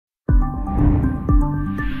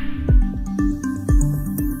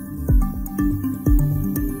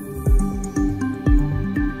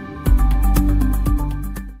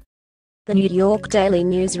The New York Daily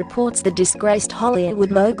News reports the disgraced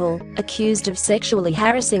Hollywood mogul, accused of sexually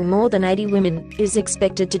harassing more than 80 women, is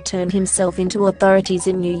expected to turn himself into authorities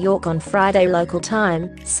in New York on Friday local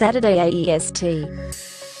time, Saturday AEST.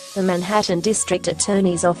 The Manhattan District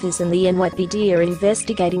Attorney's Office and the NYPD are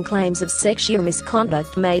investigating claims of sexual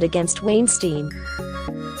misconduct made against Weinstein.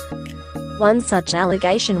 One such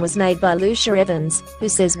allegation was made by Lucia Evans, who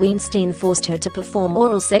says Weinstein forced her to perform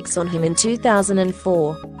oral sex on him in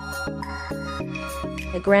 2004.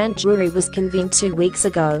 A grand jury was convened 2 weeks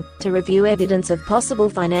ago to review evidence of possible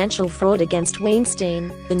financial fraud against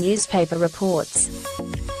Weinstein, the newspaper reports.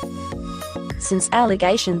 Since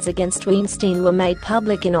allegations against Weinstein were made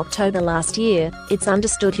public in October last year, it's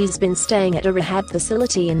understood he's been staying at a rehab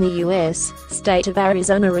facility in the U.S. state of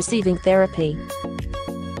Arizona receiving therapy.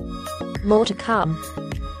 More to come.